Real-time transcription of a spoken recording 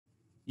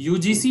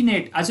UGC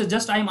net. अच्छा,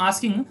 just I am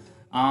asking,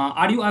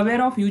 are you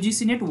aware of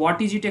UGC net?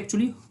 What is it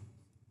actually?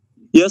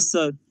 Yes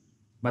sir.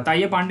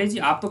 बताइए पांडे जी,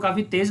 आप तो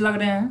काफी तेज लग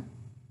रहे हैं।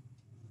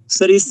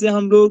 सर इससे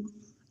हम लोग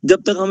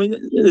जब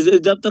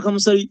तक हम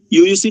सर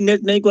यूजीसी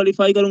नेट नहीं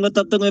क्वालिफाई करूंगा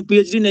तब तक मैं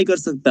पीएचडी नहीं कर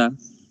सकता।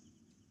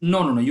 No,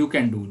 no, no, you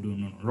can do no,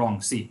 no, wrong.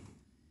 See,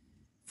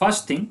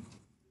 first thing,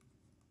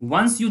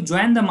 once you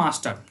join the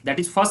master,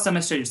 that is first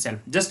semester itself.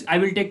 Just I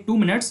will take 2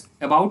 minutes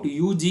about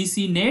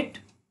UGC net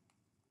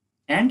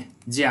and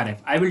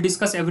JRF. I will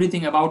discuss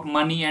everything about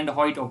money and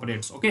how it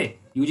operates. Okay,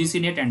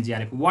 UGC net and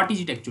JRF. What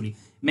is it actually?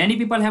 Many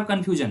people have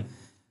confusion.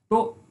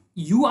 So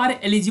you are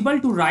eligible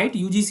to write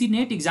UGC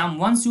net exam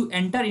once you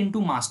enter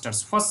into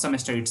masters first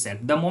semester itself.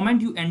 The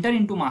moment you enter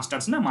into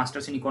masters,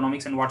 masters in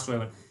economics and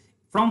whatsoever,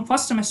 from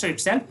first semester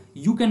itself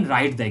you can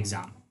write the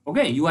exam.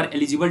 Okay, you are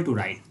eligible to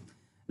write.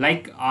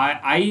 Like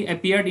I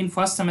appeared in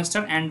first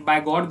semester, and by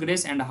God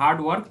grace and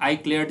hard work I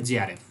cleared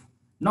JRF.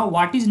 Now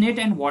what is net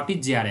and what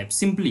is JRF?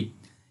 Simply,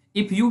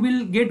 if you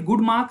will get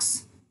good marks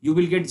you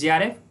will get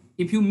JRF.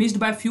 If you missed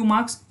by few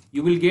marks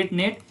you will get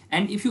net,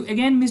 and if you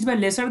again missed by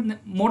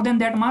more than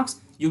that marks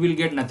you will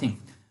get nothing.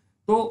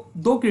 तो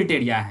दो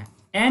criteria है,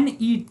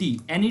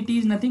 NET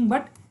is nothing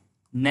but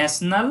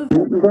national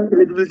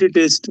eligibility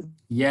test.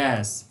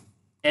 yes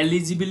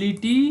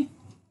eligibility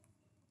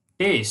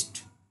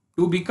test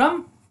to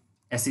become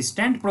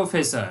assistant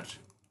professor.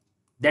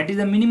 That is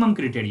the minimum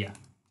criteria.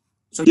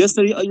 So yes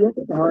sir,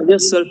 हाँ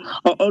yes sir.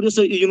 और जो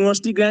sir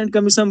university grant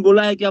commission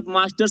बोला है कि आप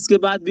मास्टर्स के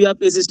बाद भी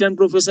आप असिस्टेंट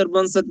प्रोफेसर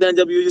बन सकते हैं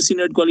जब यूजीसी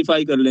नेट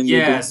क्वालिफाई कर लेंगे।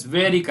 yes,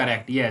 very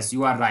correct. Yes,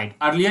 you are right.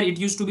 Earlier it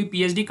used to be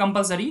PhD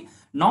compulsory.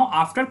 Now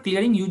after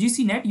clearing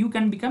UGC net you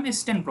can become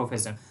assistant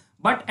professor.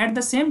 But at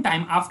the same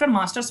time, after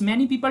masters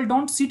many people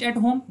don't sit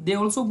at home, they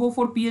also go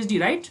for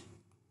PhD, right?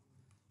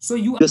 So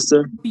you yes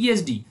sir.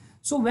 PhD.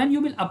 So when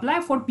you will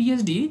apply for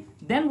PhD,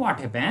 then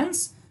what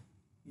happens?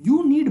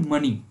 You need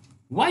money.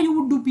 Why you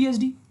would do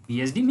PhD?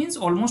 PhD means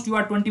almost you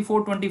are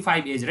 24,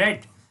 25 age,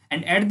 right?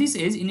 And at this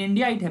age in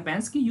India it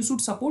happens कि you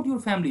should support your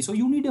family, so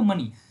you need a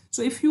money.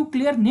 So if you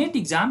clear NET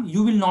exam,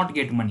 you will not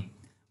get money.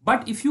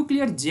 But if you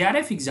clear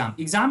JRF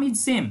exam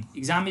is same.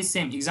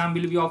 Exam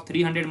will be of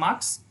 300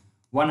 marks,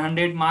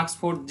 100 marks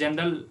for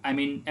general, I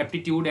mean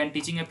aptitude and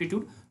teaching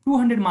aptitude,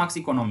 200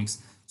 marks economics.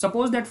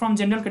 Suppose that from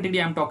general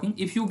category I am talking,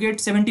 if you get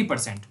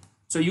 70%,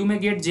 so you may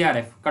get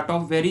JRF.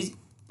 Cutoff varies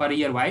per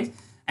year wise.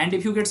 And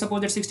if you get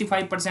suppose that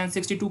 65%,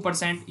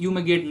 62%, you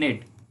may get NET.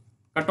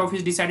 Cutoff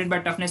is decided by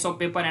toughness of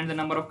paper and the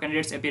number of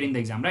candidates appear in the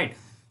exam, right?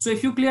 So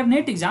if you clear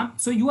NET exam,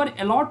 so you are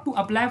allowed to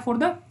apply for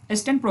the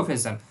assistant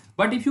professor.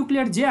 But if you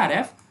clear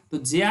JRF, so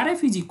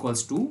JRF is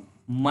equals to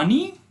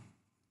money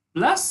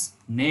plus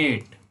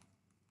NET.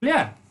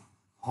 Clear?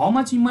 How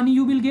much money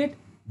you will get?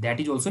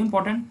 That is also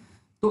important.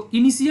 So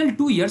initial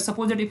 2 years,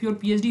 suppose that if your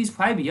PhD is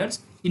 5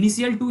 years,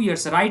 initial 2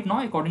 years right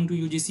now according to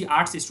UGC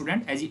arts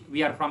student, as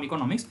we are from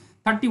economics,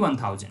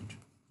 31,000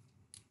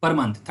 per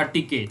month,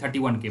 30k,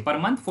 31k per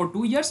month for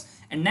 2 years,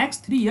 and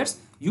next 3 years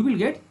you will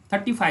get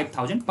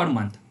 35,000 per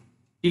month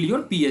till your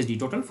PhD,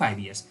 total 5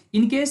 years.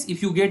 In case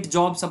if you get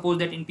job, suppose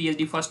that in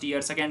PhD first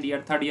year, second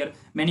year, third year,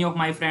 many of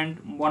my friend,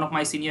 one of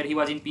my senior, he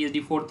was in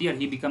PhD fourth year,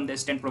 he became the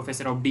assistant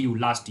professor of DU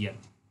last year.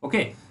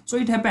 Okay, so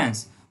it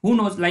happens. Who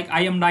knows, like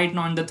I am right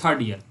now in the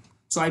third year,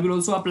 so I will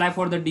also apply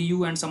for the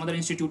DU and some other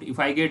institute. If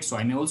I get, so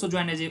I may also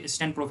join as a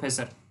assistant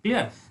professor.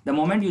 Clear? The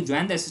moment you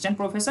join the assistant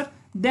professor,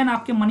 then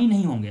आपके money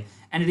नहीं होंगे.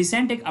 And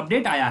recent एक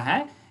update आया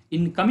है,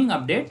 in coming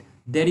update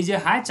there is a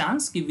high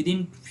chance कि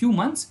within few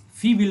months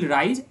fee will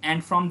rise,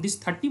 and from this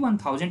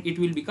 31,000 it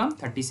will become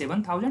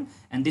 37,000,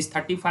 and this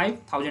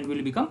 35,000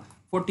 will become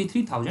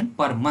 43,000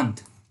 per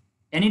month.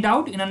 Any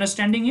doubt in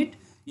understanding it?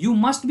 You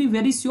must be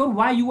very sure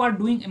why you are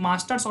doing a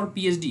masters or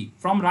PhD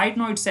from right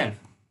now itself.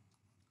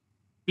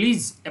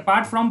 Please,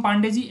 apart from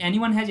Pandey,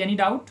 anyone has any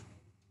doubt?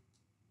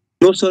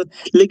 No sir,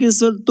 लेकिन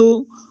sir तो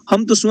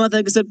हम तो सुना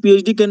था कि sir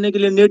PhD करने के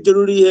लिए नेट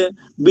जरूरी है,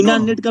 बिना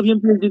No. नेट का भी हम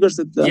पीएचडी कर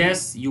सकते हैं।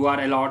 Yes, you are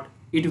allowed.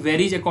 It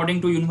varies according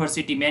to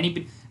university. Many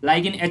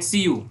like in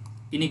HCU,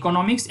 in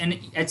economics and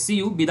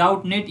HCU,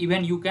 without net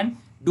even you can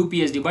do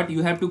PhD, but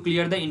you have to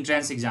clear the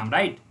entrance exam,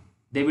 right?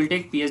 They will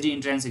take PhD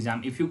entrance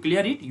exam. If you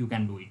clear it, you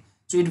can do it.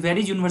 So it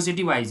varies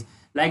university wise.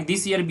 Like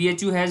this year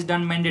BHU has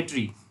done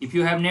mandatory. If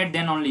you have net,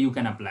 then only you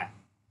can apply.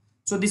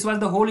 So this was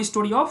the whole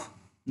story of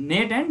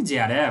NET and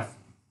JRF.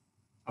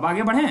 अब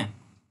आगे बढ़ें?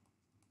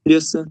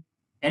 Yes sir.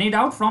 Any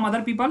doubt from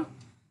other people?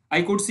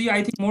 I could see,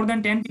 I think more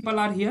than 10 people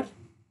are here.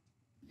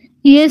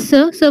 Yes,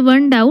 sir. So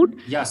one doubt,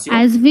 Yes, sure.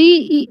 as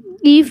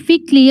if we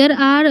clear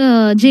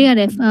our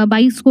JRF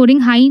by scoring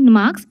high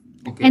marks,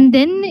 Okay. and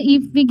then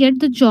if we get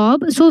the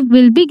job, so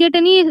will we get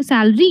any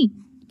salary?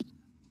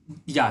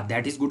 Yeah,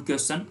 that is good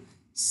question.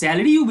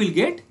 Salary you will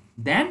get,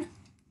 then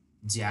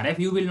JRF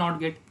you will not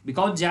get,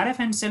 because JRF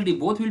and salary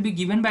both will be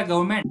given by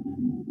government.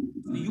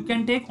 So you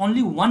can take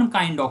only one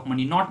kind of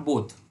money, not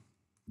both.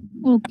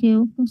 Okay,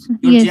 sir.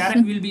 Your Yes, JRF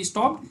sir. will be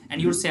stopped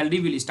and your salary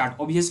will start.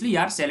 Obviously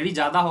यार salary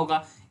ज़्यादा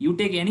होगा. You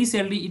take any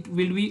salary, it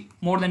will be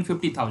more than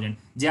 50,000.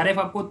 JRF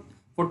आपको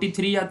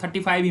 43 या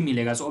 35 ही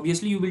मिलेगा. So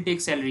obviously you will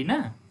take salary ना.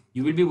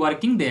 You will be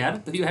working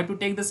there, so you have to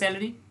take the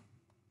salary.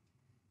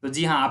 तो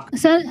जी हाँ आप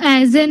Sir,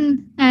 as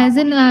in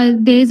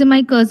there is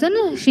my cousin,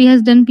 she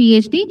has done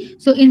PhD.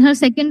 So in her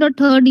second or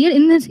third year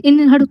in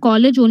her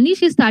college only,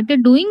 she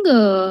started doing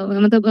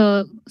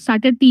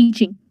started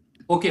teaching.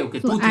 okay, So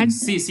two at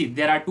things. See,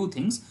 there are two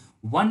things.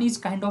 One is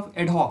kind of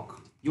ad hoc.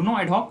 You know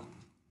ad hoc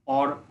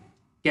or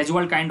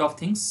casual kind of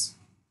things,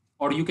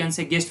 or you can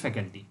say guest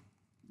faculty.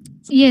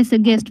 yes, a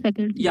guest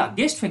faculty. Yeah,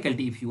 guest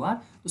faculty if you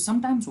are. So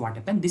sometimes what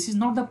happens, this is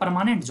not the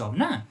permanent job,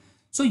 na?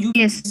 So you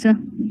Yes, sir.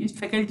 guest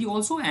faculty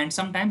also, and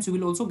sometimes you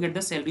will also get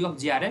the salary of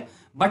JRF,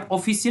 but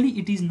officially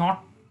it is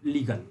not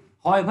legal.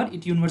 However,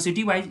 it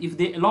university wise, if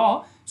they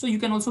allow, so you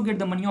can also get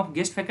the money of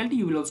guest faculty,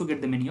 you will also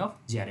get the money of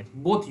JRF.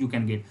 Both you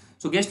can get.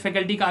 So guest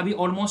faculty का अभी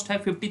almost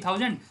है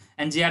 50,000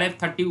 and JRF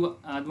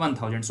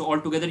 31,000. So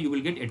altogether you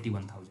will get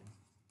 81,000.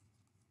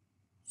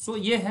 So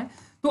ये है.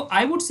 तो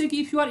I would say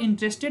कि if you are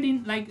interested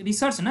in like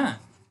research ना,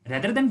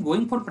 rather than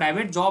going for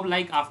private job,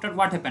 like after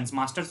what happens,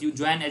 masters you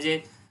join as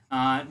a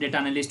data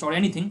analyst or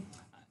anything,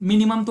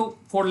 minimum तो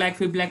 4 lakh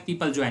 5 lakh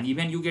people join,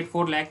 even you get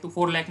 4 lakh, तो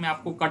 4 lakh में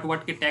आपको cut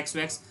what के tax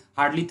wax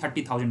hardly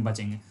 30,000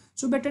 बचेंगे.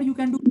 So better you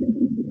can do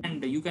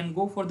and you can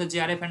go for the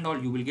JRF and all,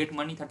 you will get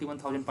money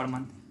 31,000 per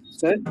month.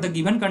 Sir? The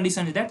given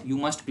condition is that you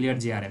must clear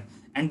JRF,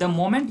 and the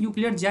moment you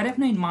clear JRF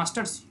na, in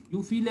masters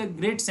you feel a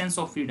great sense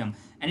of freedom,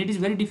 and it is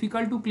very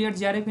difficult to clear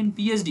JRF in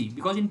PhD,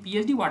 because in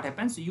PhD what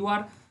happens, you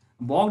are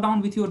bogged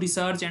down with your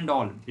research and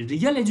all.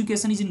 Real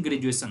education is in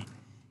graduation.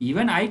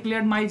 Even I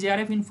cleared my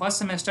JRF in first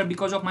semester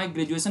because of my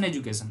graduation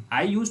education.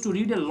 I used to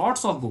read a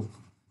lots of books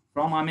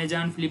from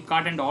Amazon,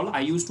 Flipkart and all. I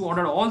used to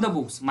order all the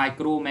books,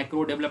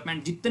 macro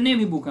development, जितने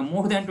भी book हैं,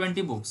 more than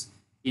 20 books.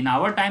 In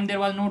our time there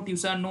was no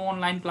tuition, no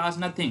online class,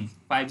 nothing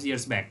 5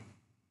 years back.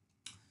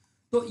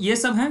 तो ये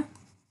सब हैं.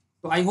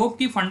 तो I hope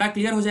कि फंडा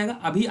क्लियर हो जाएगा.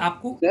 अभी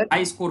आपको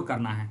हाई स्कोर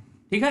करना है,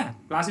 ठीक है.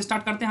 क्लास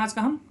स्टार्ट करते हैं आज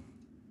का हम.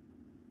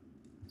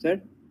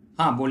 सर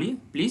हाँ बोलिए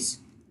please.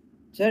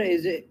 Sir,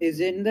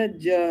 isn't the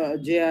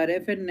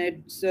JRF and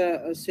NET's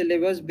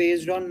syllabus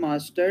based on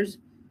masters?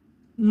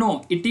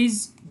 No, it is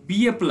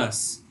BA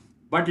plus,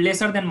 but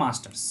lesser than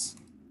masters.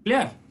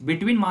 Clear?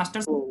 Between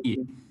masters and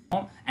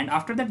BA. And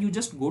after that, you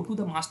just go to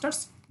the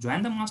masters,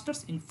 join the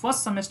masters. In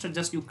first semester,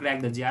 just you crack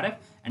the JRF,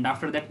 and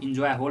after that,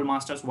 enjoy a whole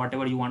masters,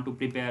 whatever you want to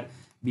prepare,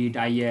 be it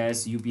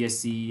IAS,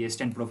 UPSC,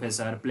 assistant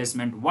professor,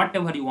 placement,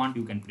 whatever you want,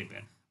 you can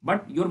prepare.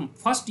 But your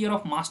first year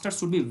of masters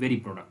should be very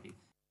productive.